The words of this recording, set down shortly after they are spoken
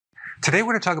Today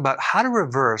we're going to talk about how to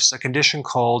reverse a condition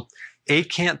called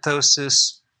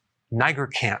Acanthosis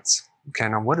Nigricans. Okay,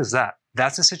 now what is that?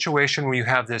 That's a situation where you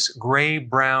have this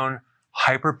gray-brown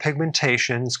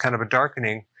hyperpigmentation, it's kind of a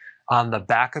darkening, on the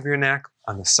back of your neck,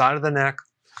 on the side of the neck,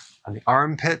 on the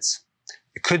armpits.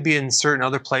 It could be in certain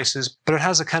other places, but it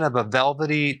has a kind of a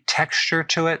velvety texture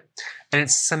to it, and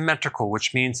it's symmetrical,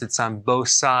 which means it's on both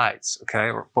sides, okay,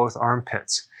 or both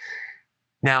armpits.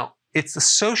 Now, it's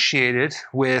associated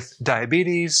with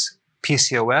diabetes,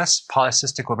 PCOS,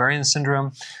 polycystic ovarian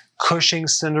syndrome,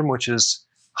 Cushing's syndrome, which is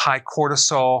high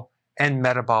cortisol, and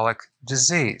metabolic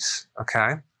disease,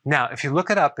 okay? Now, if you look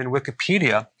it up in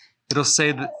Wikipedia, it'll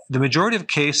say that the majority of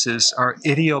cases are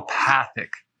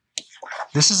idiopathic.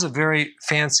 This is a very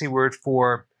fancy word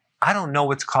for, I don't know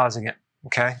what's causing it,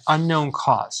 okay? Unknown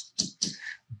cause.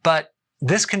 But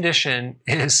this condition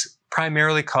is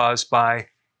primarily caused by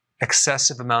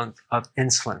excessive amount of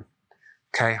insulin,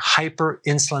 okay?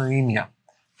 Hyperinsulinemia,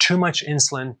 too much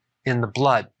insulin in the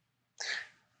blood.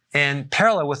 And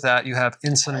parallel with that, you have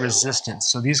insulin resistance.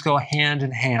 So these go hand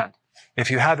in hand. If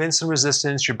you have insulin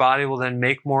resistance, your body will then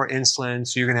make more insulin,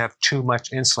 so you're going to have too much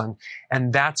insulin.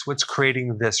 And that's what's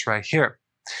creating this right here.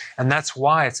 And that's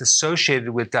why it's associated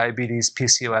with diabetes,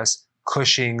 PCOS,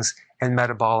 Cushing's, and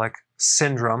metabolic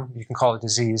syndrome. You can call it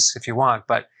disease if you want,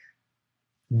 but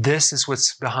this is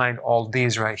what's behind all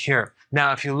these right here.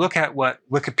 Now, if you look at what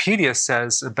Wikipedia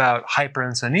says about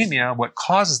hyperinsulinemia, what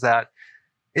causes that,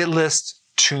 it lists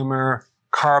tumor,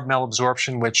 carb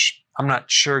malabsorption, which I'm not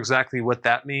sure exactly what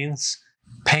that means,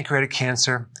 pancreatic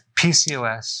cancer,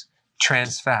 PCOS,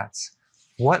 trans fats.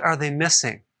 What are they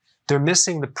missing? They're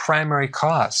missing the primary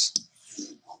cause,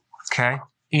 okay?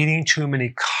 Eating too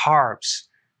many carbs.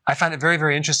 I find it very,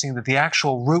 very interesting that the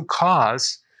actual root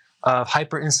cause of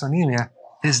hyperinsulinemia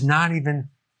is not even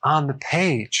on the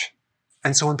page.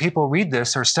 And so when people read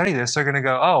this or study this, they're going to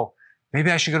go, oh,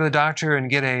 maybe I should go to the doctor and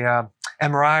get a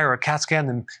MRI or a CAT scan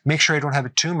and make sure I don't have a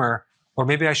tumor. Or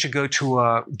maybe I should go to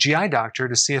a GI doctor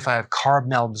to see if I have carb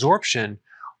malabsorption.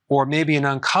 Or maybe an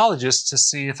oncologist to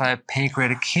see if I have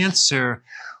pancreatic cancer.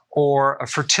 Or a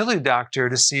fertility doctor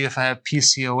to see if I have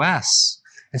PCOS.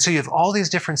 And so you have all these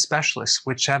different specialists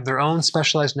which have their own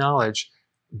specialized knowledge.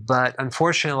 But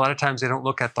unfortunately, a lot of times they don't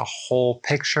look at the whole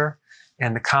picture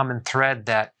and the common thread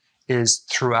that is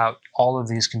throughout all of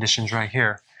these conditions right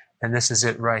here. And this is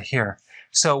it right here.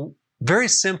 So very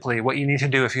simply, what you need to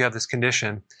do if you have this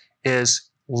condition is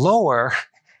lower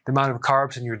the amount of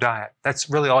carbs in your diet. That's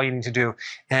really all you need to do.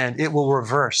 And it will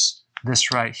reverse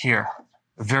this right here.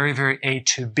 Very, very A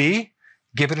to B.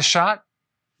 Give it a shot,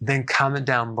 then comment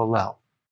down below.